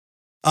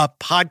a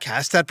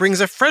podcast that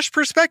brings a fresh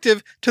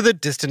perspective to the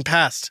distant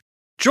past.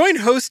 Join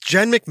hosts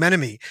Jen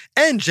McMenemy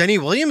and Jenny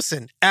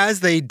Williamson as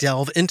they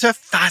delve into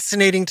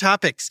fascinating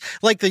topics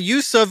like the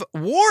use of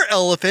war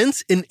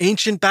elephants in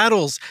ancient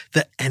battles,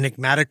 the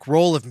enigmatic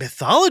role of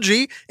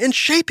mythology in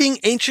shaping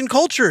ancient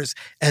cultures,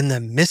 and the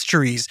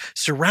mysteries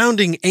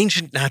surrounding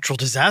ancient natural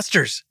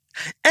disasters.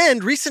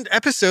 And recent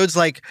episodes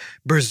like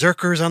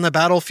Berserkers on the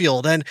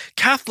Battlefield and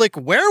Catholic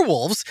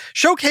Werewolves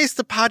showcase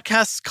the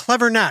podcast's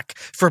clever knack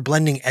for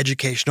blending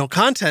educational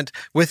content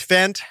with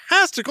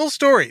fantastical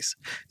stories.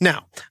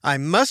 Now, I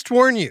must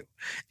warn you,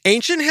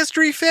 Ancient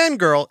History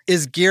Fangirl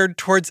is geared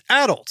towards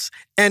adults,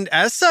 and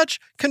as such,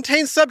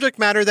 contains subject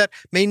matter that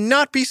may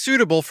not be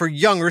suitable for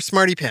younger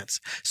smartypants.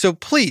 So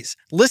please,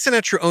 listen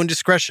at your own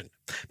discretion.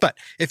 But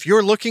if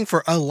you're looking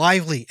for a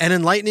lively and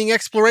enlightening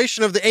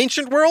exploration of the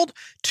ancient world,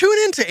 tune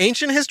in to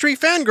Ancient History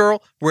Fangirl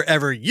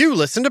wherever you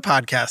listen to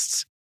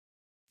podcasts.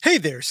 Hey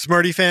there,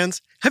 Smarty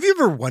fans. Have you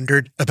ever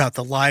wondered about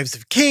the lives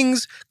of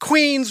kings,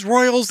 queens,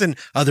 royals, and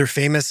other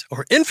famous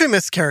or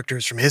infamous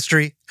characters from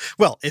history?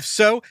 Well, if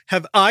so,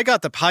 have I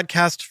got the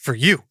podcast for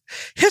you.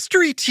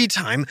 History Tea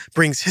Time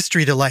brings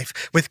history to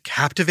life with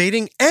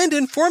captivating and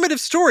informative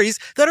stories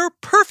that are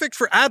perfect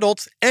for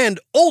adults and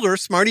older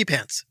smarty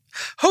pants.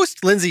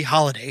 Host Lindsay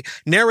Holiday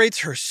narrates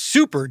her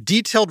super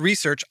detailed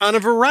research on a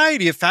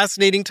variety of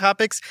fascinating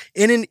topics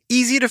in an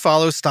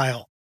easy-to-follow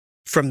style.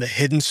 From the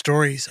hidden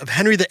stories of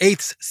Henry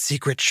VIII's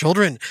secret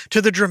children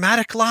to the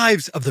dramatic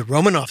lives of the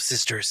Romanov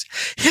sisters,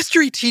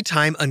 History Tea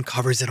Time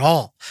uncovers it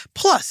all.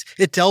 Plus,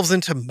 it delves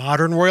into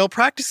modern royal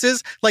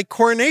practices like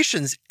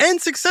coronations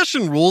and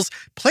succession rules,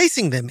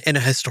 placing them in a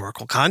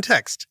historical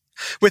context.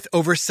 With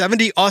over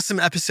 70 awesome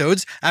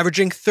episodes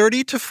averaging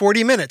 30 to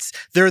 40 minutes,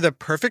 they're the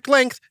perfect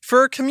length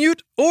for a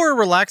commute or a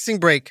relaxing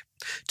break.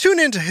 Tune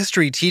in to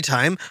History Tea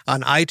Time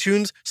on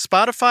iTunes,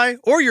 Spotify,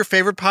 or your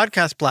favorite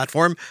podcast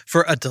platform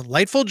for a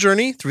delightful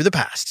journey through the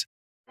past.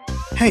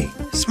 Hey,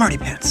 Smarty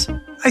Pants,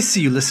 I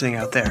see you listening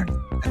out there,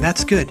 and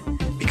that's good,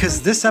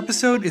 because this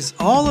episode is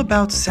all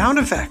about sound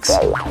effects,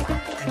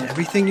 and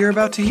everything you're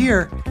about to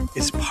hear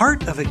is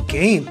part of a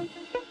game.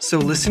 So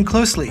listen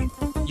closely.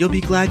 You'll be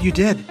glad you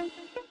did.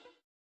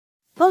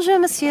 Bonjour,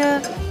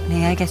 monsieur.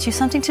 May I get you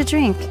something to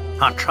drink?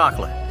 Hot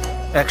chocolate.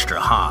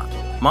 Extra hot.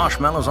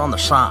 Marshmallows on the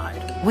side.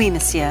 Oui,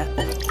 monsieur.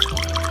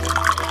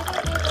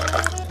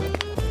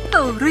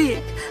 Oh,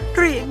 Rick,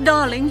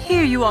 darling,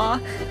 here you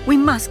are. We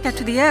must get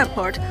to the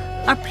airport.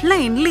 Our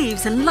plane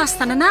leaves in less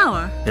than an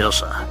hour.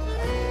 Ilsa,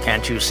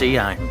 can't you see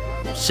I'm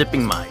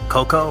sipping my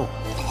cocoa?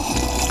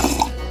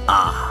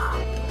 Ah,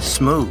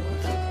 smooth.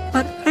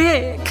 But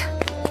Rick...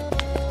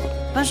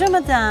 Bonjour,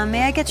 madame.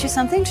 May I get you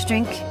something to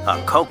drink?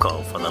 A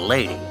cocoa for the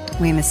lady.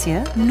 Oui,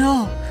 monsieur.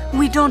 No,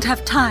 we don't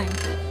have time.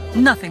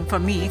 Nothing for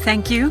me,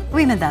 thank you.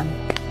 Oui, madame.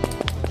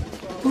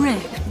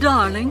 Rick,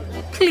 darling,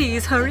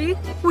 please hurry.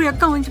 We are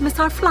going to miss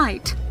our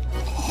flight.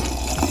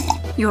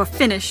 You're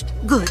finished.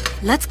 Good.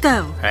 Let's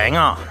go. Hang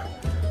on.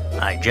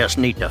 I just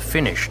need to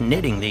finish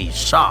knitting these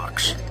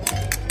socks.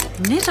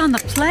 Knit on the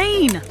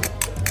plane.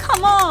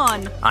 Come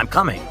on. I'm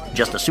coming,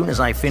 just as soon as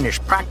I finish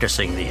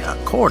practicing the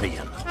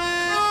accordion.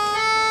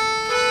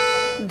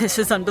 This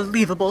is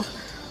unbelievable.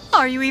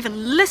 Are you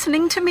even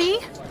listening to me?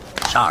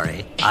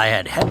 Sorry, I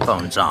had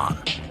headphones on.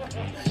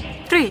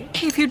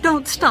 Rick, if you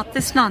don't stop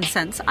this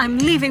nonsense, I'm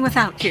leaving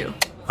without you.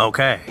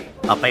 Okay,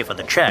 I'll pay for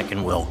the check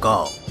and we'll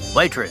go.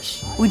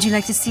 Waitress. Would you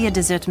like to see a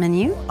dessert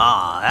menu?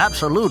 Ah,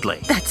 absolutely.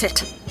 That's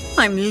it.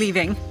 I'm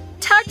leaving.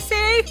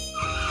 Taxi!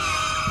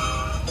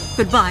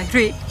 Goodbye,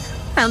 Rick.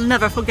 I'll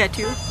never forget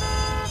you.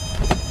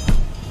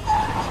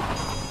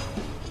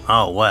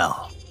 Oh,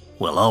 well.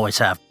 We'll always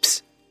have...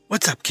 Psst.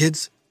 What's up,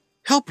 kids?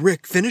 Help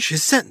Rick finish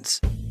his sentence.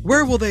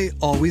 Where will they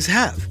always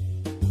have?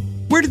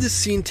 Where did this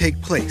scene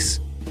take place?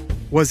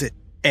 Was it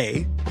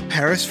A,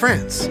 Paris,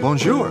 France?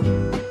 Bonjour.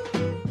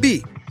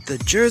 B, the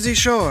Jersey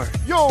Shore?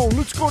 Yo,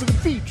 let's go to the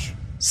beach.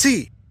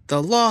 C,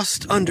 the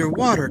lost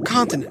underwater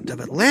continent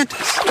of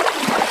Atlantis?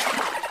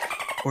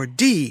 Or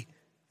D,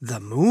 the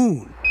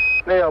moon?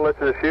 Neil, this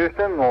is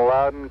Houston,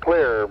 loud and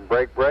clear.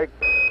 Break.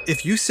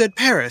 If you said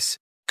Paris,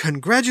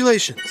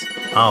 congratulations.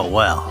 Oh,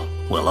 well.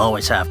 We'll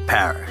always have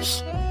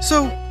Paris.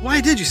 So,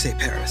 why did you say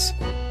Paris?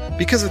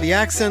 Because of the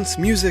accents,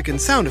 music, and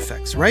sound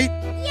effects, right?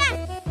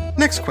 Yes!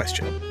 Next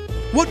question.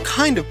 What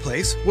kind of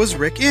place was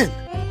Rick in?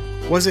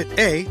 Was it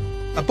A,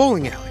 a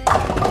bowling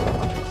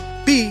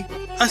alley? B,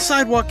 a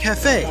sidewalk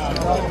cafe?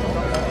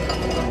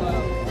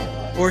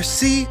 Or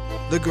C,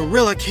 the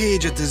gorilla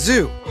cage at the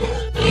zoo?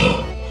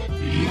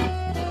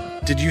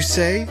 Did you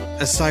say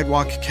a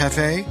sidewalk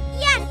cafe?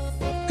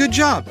 Yes! Good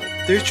job.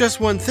 There's just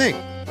one thing.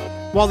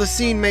 While the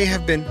scene may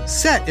have been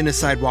set in a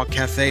sidewalk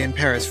cafe in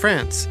Paris,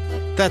 France,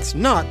 that's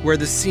not where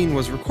the scene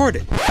was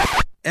recorded.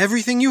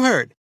 Everything you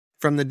heard,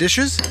 from the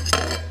dishes,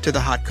 to the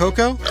hot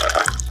cocoa,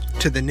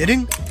 to the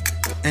knitting,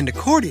 and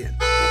accordion,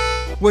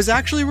 was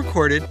actually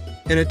recorded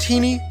in a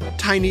teeny,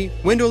 tiny,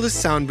 windowless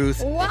sound booth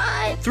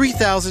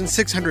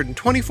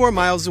 3,624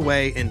 miles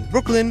away in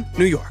Brooklyn,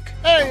 New York.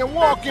 Hey, I'm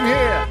walking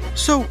here.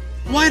 So,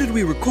 why did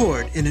we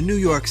record in a New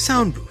York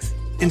sound booth?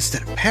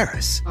 instead of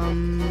Paris.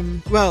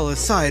 Well,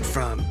 aside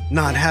from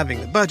not having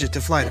the budget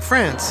to fly to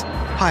France,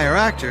 hire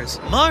actors,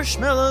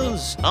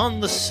 Marshmallows on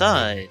the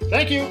side.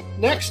 Thank you.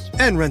 Next.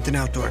 and rent an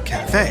outdoor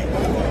cafe.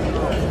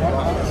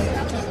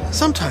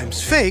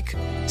 Sometimes fake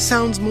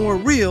sounds more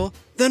real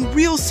than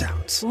real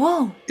sounds.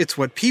 Whoa. It's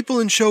what people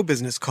in show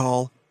business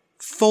call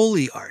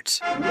Foley art.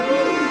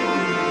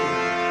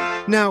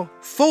 Now,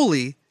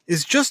 Foley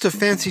is just a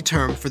fancy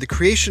term for the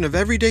creation of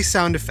everyday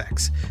sound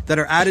effects that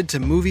are added to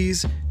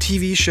movies,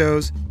 TV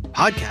shows,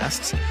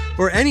 podcasts,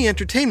 or any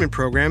entertainment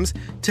programs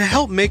to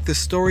help make the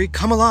story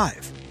come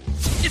alive.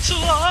 It's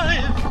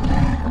alive!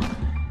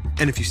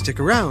 And if you stick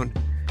around,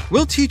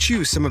 we'll teach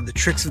you some of the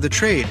tricks of the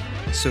trade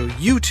so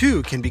you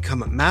too can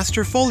become a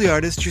master Foley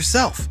artist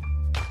yourself.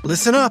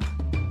 Listen up.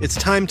 It's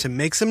time to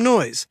make some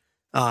noise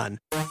on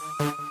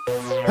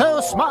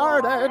Who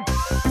smarted?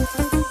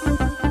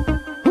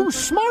 Who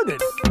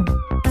smarted?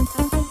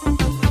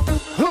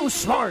 Who's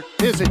smart?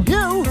 Is it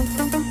you?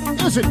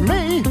 Is it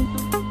me?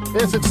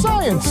 Is it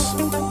science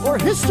or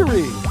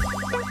history?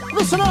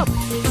 Listen up,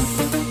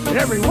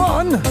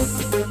 everyone.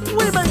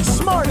 We make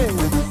smarting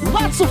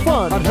lots of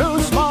fun on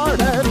Who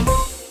Smarted.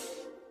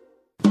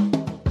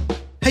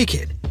 Hey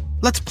kid,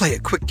 let's play a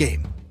quick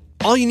game.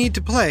 All you need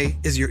to play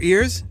is your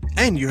ears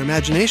and your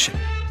imagination.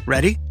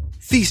 Ready?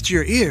 Feast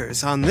your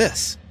ears on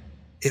this.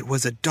 It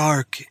was a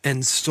dark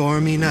and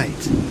stormy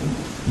night.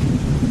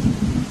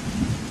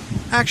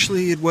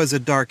 Actually, it was a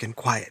dark and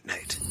quiet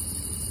night.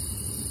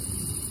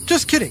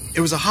 Just kidding,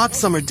 it was a hot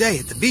summer day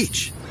at the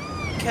beach.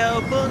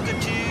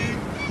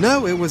 Cowbunga.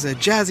 No, it was a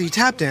jazzy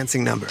tap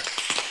dancing number.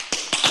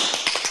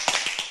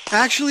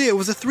 Actually, it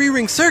was a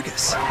 3-ring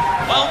circus.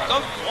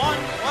 Welcome one,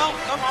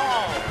 welcome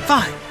all.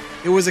 Fine,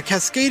 it was a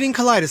cascading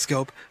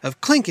kaleidoscope of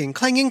clinking,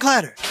 clanging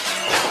clatter.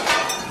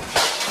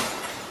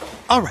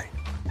 All right,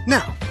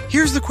 now,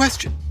 here's the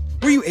question.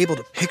 Were you able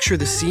to picture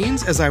the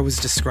scenes as I was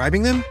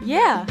describing them?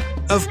 Yeah.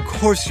 Of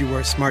course you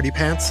were, Smarty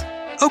Pants.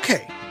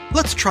 Okay,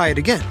 let's try it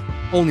again.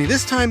 Only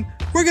this time,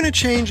 we're gonna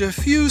change a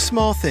few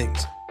small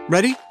things.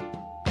 Ready?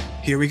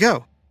 Here we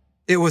go.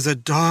 It was a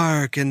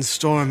dark and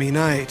stormy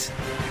night.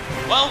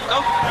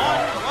 Welcome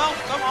one,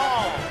 welcome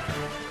all.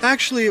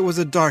 Actually, it was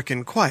a dark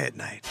and quiet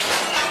night.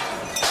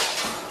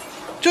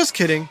 Just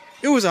kidding.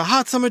 It was a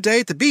hot summer day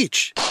at the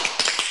beach.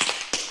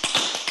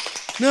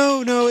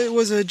 No, it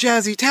was a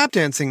jazzy tap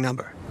dancing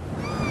number.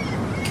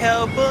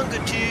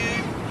 Cowbunga.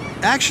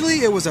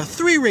 Actually, it was a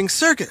 3-ring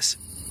circus.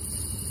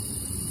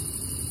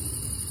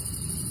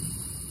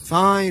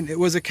 Fine, it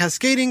was a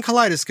cascading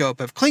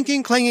kaleidoscope of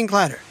clinking, clanging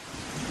clatter.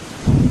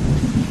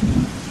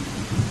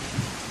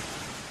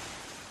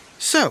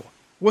 So,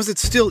 was it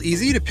still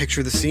easy to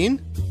picture the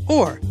scene?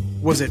 Or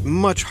was it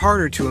much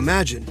harder to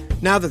imagine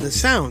now that the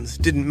sounds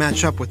didn't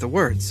match up with the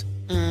words?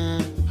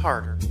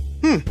 Harder.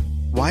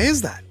 Why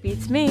is that?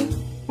 Beats me.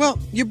 Well,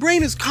 your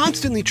brain is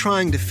constantly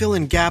trying to fill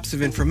in gaps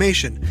of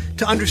information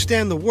to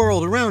understand the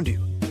world around you.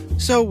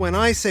 So when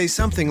I say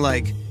something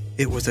like,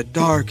 it was a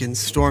dark and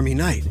stormy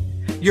night,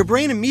 your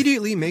brain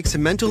immediately makes a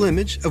mental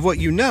image of what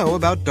you know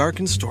about dark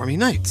and stormy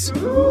nights.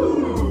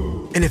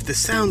 And if the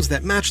sounds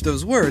that match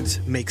those words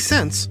make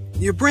sense,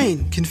 your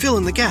brain can fill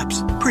in the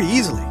gaps pretty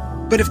easily.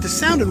 But if the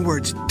sound and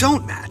words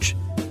don't match,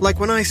 like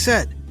when I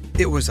said,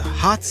 it was a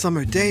hot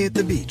summer day at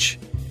the beach,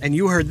 and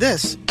you heard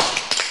this,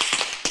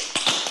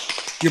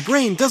 your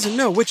brain doesn't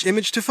know which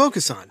image to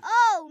focus on.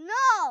 Oh,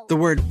 no! The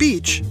word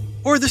beach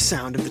or the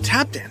sound of the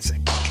tap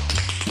dancing.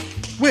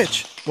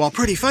 Which, while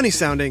pretty funny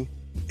sounding,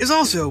 is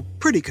also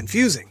pretty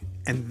confusing.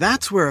 And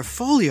that's where a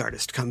Foley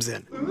artist comes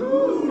in.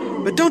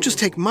 But don't just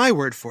take my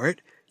word for it.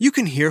 You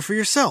can hear for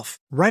yourself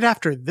right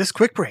after this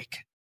quick break.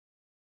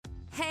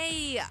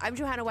 Hey, I'm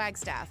Johanna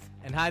Wagstaff.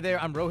 And hi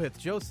there, I'm Rohith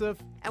Joseph.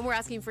 And we're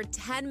asking for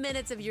 10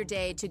 minutes of your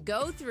day to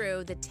go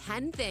through the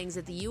 10 things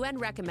that the UN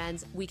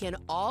recommends we can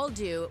all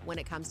do when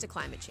it comes to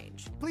climate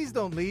change. Please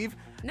don't leave.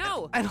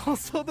 No. And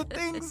also, the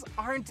things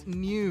aren't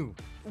new.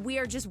 We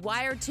are just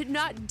wired to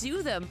not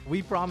do them.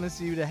 We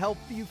promise you to help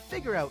you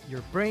figure out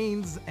your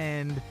brains,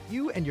 and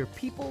you and your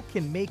people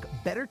can make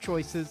better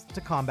choices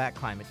to combat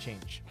climate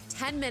change.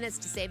 10 Minutes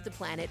to Save the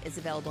Planet is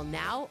available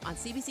now on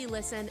CBC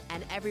Listen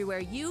and everywhere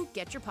you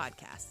get your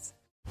podcasts.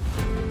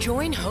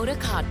 Join Hoda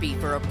Kotb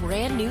for a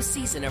brand new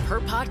season of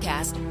her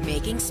podcast,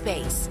 Making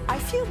Space. I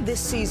feel this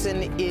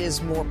season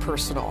is more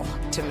personal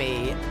to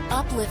me.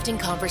 Uplifting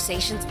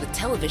conversations with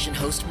television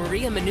host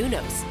Maria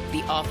Menounos,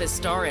 The Office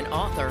star and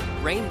author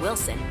Rainn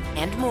Wilson,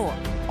 and more.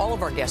 All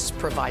of our guests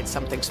provide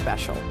something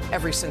special,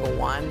 every single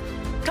one.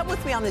 Come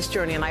with me on this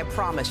journey, and I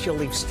promise you'll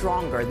leave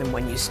stronger than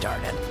when you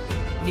started.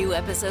 New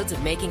episodes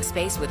of Making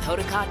Space with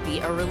Hoda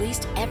Kotb are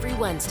released every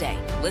Wednesday.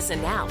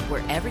 Listen now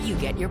wherever you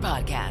get your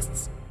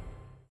podcasts.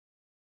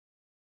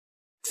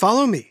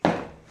 Follow me.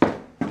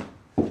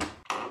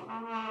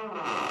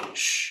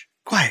 Shh,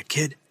 quiet,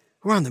 kid.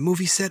 We're on the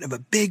movie set of a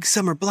big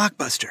summer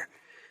blockbuster.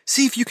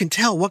 See if you can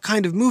tell what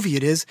kind of movie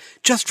it is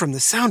just from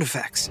the sound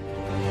effects.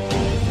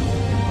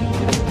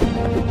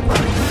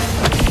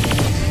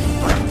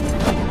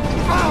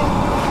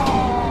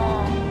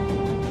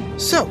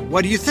 So,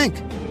 what do you think?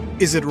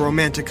 Is it a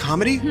romantic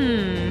comedy?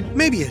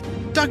 Maybe a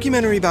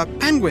documentary about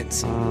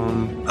penguins.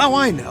 Oh,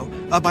 I know.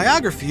 A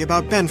biography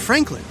about Ben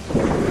Franklin.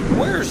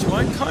 Where's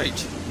my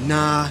kite?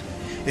 Nah.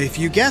 If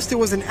you guessed it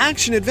was an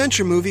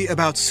action-adventure movie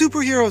about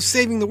superheroes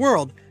saving the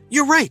world,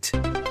 you're right.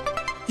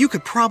 You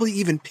could probably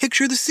even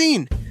picture the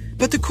scene.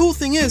 But the cool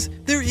thing is,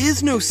 there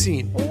is no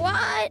scene.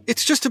 What?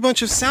 It's just a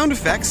bunch of sound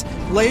effects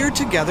layered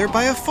together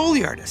by a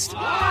Foley artist.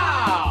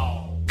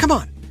 Wow! Come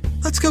on,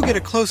 let's go get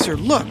a closer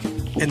look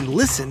and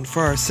listen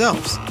for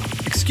ourselves.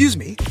 Excuse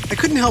me, I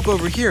couldn't help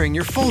overhearing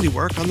your Foley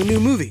work on the new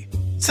movie.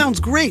 Sounds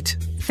great.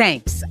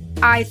 Thanks.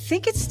 I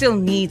think it still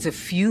needs a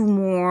few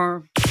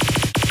more...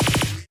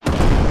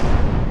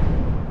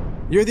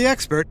 You're the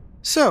expert.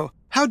 So,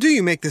 how do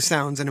you make the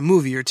sounds in a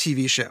movie or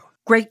TV show?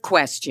 Great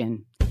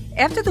question.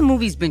 After the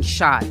movie's been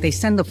shot, they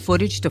send the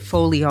footage to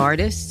Foley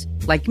artists,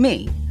 like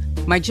me.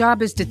 My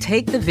job is to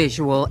take the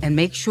visual and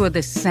make sure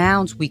the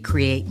sounds we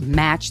create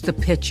match the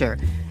picture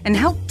and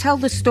help tell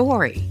the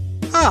story.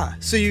 Ah,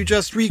 so you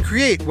just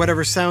recreate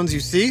whatever sounds you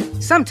see?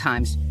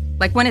 Sometimes,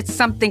 like when it's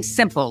something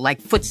simple, like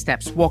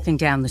footsteps walking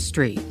down the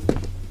street.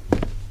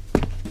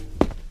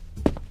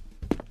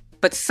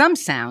 But some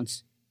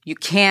sounds you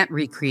can't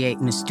recreate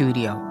in a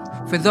studio.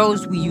 For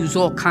those, we use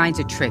all kinds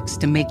of tricks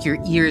to make your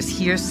ears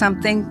hear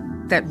something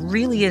that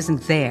really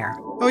isn't there.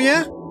 Oh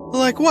yeah?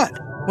 Like what?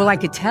 Well, I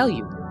could tell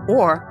you,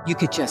 or you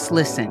could just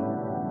listen.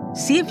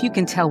 See if you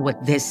can tell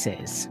what this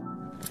is.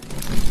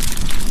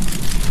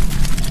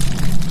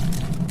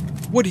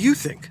 What do you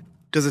think?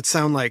 Does it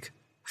sound like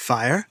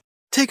fire?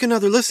 Take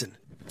another listen.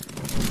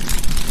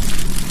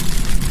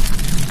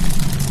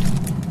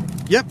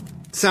 Yep,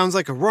 sounds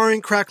like a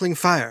roaring, crackling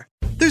fire.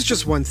 There's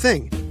just one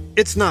thing.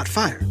 It's not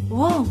fire.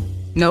 Whoa.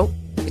 Nope,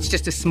 it's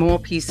just a small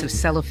piece of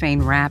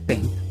cellophane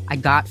wrapping I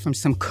got from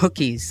some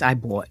cookies I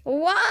bought.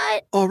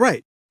 What? All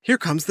right, here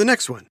comes the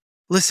next one.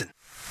 Listen.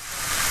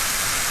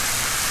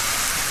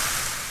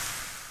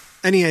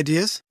 Any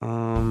ideas?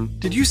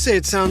 Did you say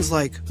it sounds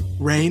like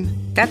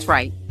rain? That's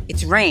right.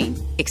 It's rain,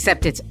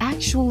 except it's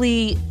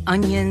actually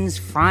onions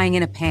frying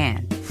in a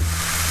pan.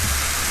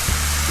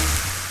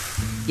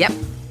 Yep.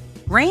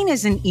 Rain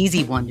is an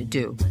easy one to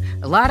do.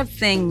 A lot of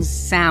things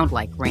sound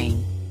like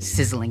rain.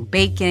 Sizzling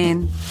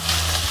bacon,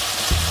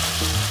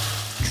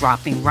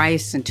 dropping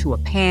rice into a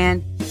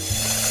pan.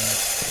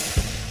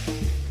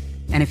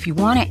 And if you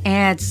want to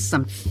add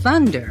some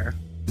thunder...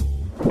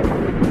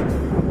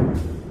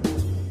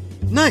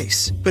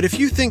 Nice, but if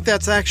you think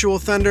that's actual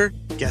thunder,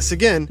 guess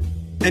again.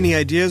 Any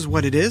ideas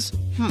what it is?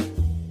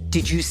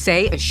 Did you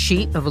say a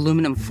sheet of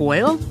aluminum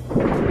foil?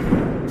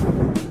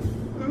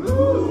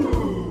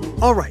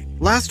 All right,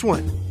 last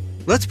one.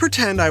 Let's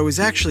pretend I was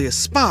actually a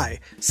spy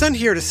sent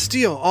here to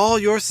steal all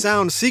your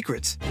sound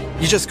secrets.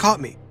 You just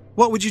caught me.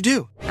 What would you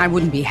do? I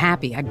wouldn't be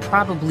happy. I'd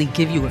probably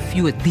give you a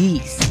few of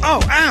these. Oh,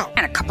 ow!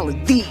 And a couple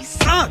of these.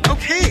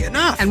 Okay,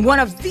 enough! And one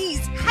of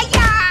these.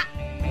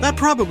 Hiya! That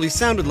probably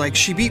sounded like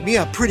she beat me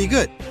up pretty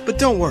good. But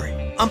don't worry,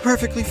 I'm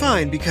perfectly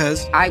fine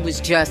because... I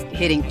was just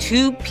hitting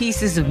 2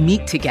 pieces of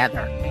meat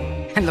together.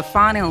 And the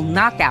final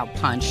knockout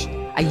punch,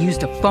 I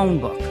used a phone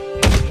book.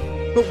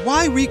 But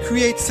why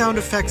recreate sound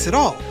effects at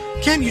all?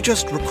 Can't you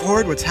just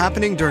record what's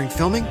happening during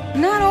filming?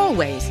 Not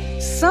always.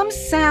 Some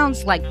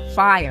sounds like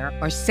fire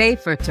are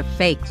safer to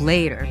fake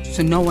later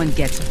so no one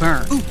gets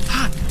burned. Ooh,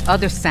 hot.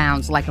 Other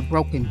sounds like a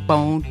broken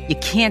bone you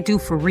can't do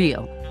for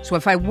real. So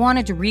if I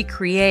wanted to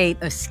recreate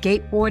a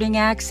skateboarding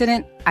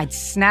accident, I'd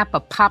snap a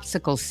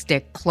popsicle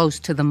stick close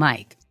to the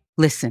mic.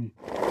 Listen.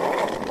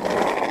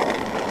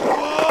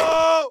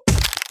 Whoa!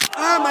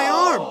 Ah, my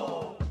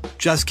arm!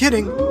 Just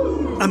kidding.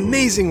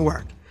 Amazing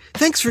work.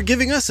 Thanks for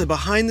giving us a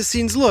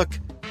behind-the-scenes look.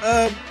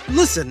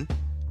 Listen,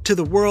 to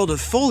the world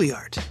of Foley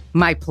art.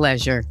 My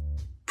pleasure.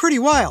 Pretty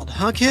wild,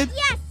 huh, kid?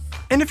 Yes!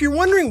 And if you're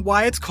wondering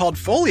why it's called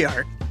Foley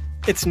art,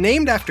 it's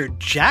named after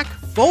Jack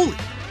Foley.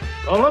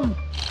 Roland,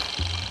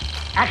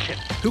 action.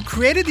 Who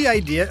created the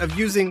idea of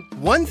using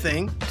one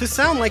thing to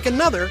sound like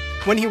another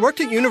when he worked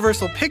at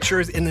Universal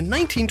Pictures in the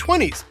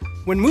 1920s,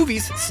 when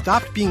movies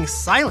stopped being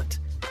silent.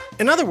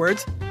 In other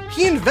words,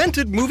 he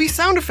invented movie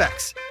sound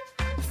effects.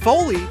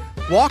 Foley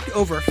walked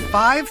over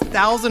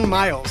 5,000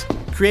 miles,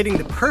 creating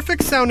the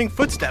perfect sounding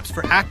footsteps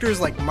for actors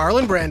like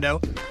Marlon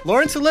Brando,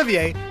 Laurence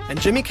Olivier, and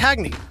Jimmy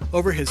Cagney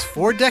over his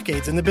 4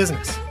 decades in the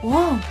business.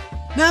 Whoa.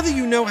 Now that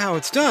you know how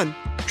it's done,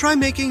 try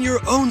making your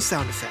own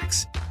sound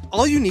effects.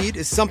 All you need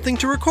is something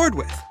to record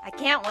with. I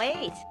can't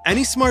wait.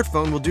 Any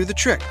smartphone will do the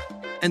trick,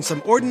 and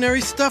some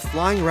ordinary stuff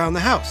lying around the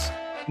house.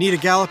 Need a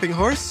galloping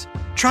horse?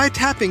 Try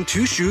tapping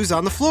 2 shoes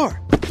on the floor.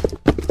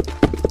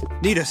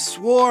 Need a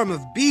swarm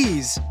of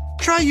bees?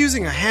 Try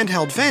using a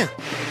handheld fan.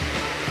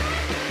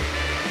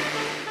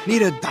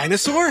 Need a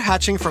dinosaur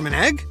hatching from an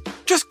egg?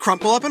 Just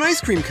crumple up an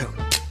ice cream cone.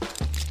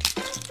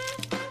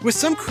 With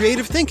some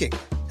creative thinking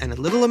and a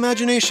little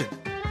imagination,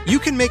 you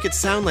can make it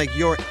sound like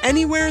you're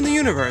anywhere in the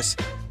universe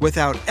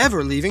without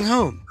ever leaving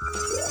home.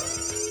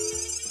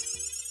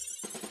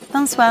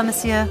 Bonsoir,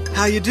 monsieur.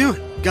 How you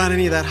doing? Got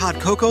any of that hot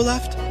cocoa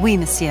left? Oui,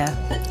 monsieur.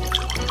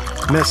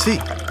 Merci.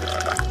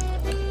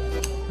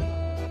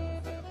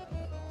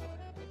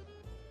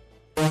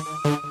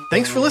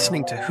 Thanks for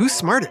listening to Who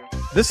Smarted?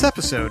 This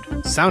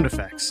episode, Sound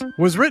Effects,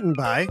 was written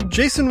by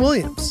Jason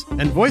Williams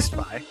and voiced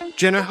by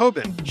Jenna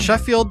Hoban,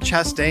 Sheffield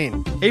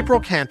Chastain,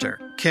 April Cantor,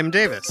 Kim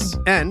Davis,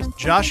 and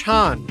Josh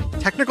Hahn.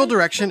 Technical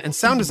direction and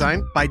sound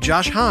design by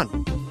Josh Hahn.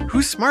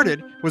 Who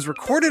Smarted was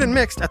recorded and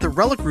mixed at the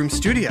Relic Room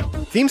Studio.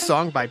 Theme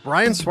song by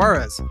Brian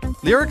Suarez.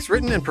 Lyrics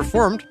written and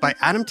performed by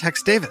Adam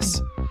Tex Davis.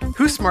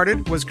 Who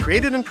Smarted was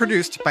created and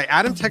produced by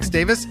Adam Tex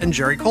Davis and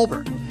Jerry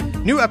Colbert.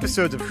 New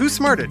episodes of Who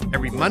Smarted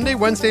every Monday,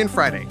 Wednesday, and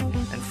Friday.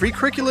 And free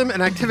curriculum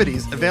and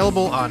activities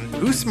available on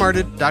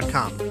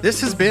whosmarted.com.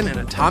 This has been an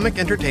Atomic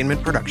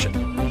Entertainment production.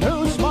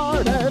 Who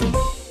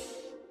Smarted?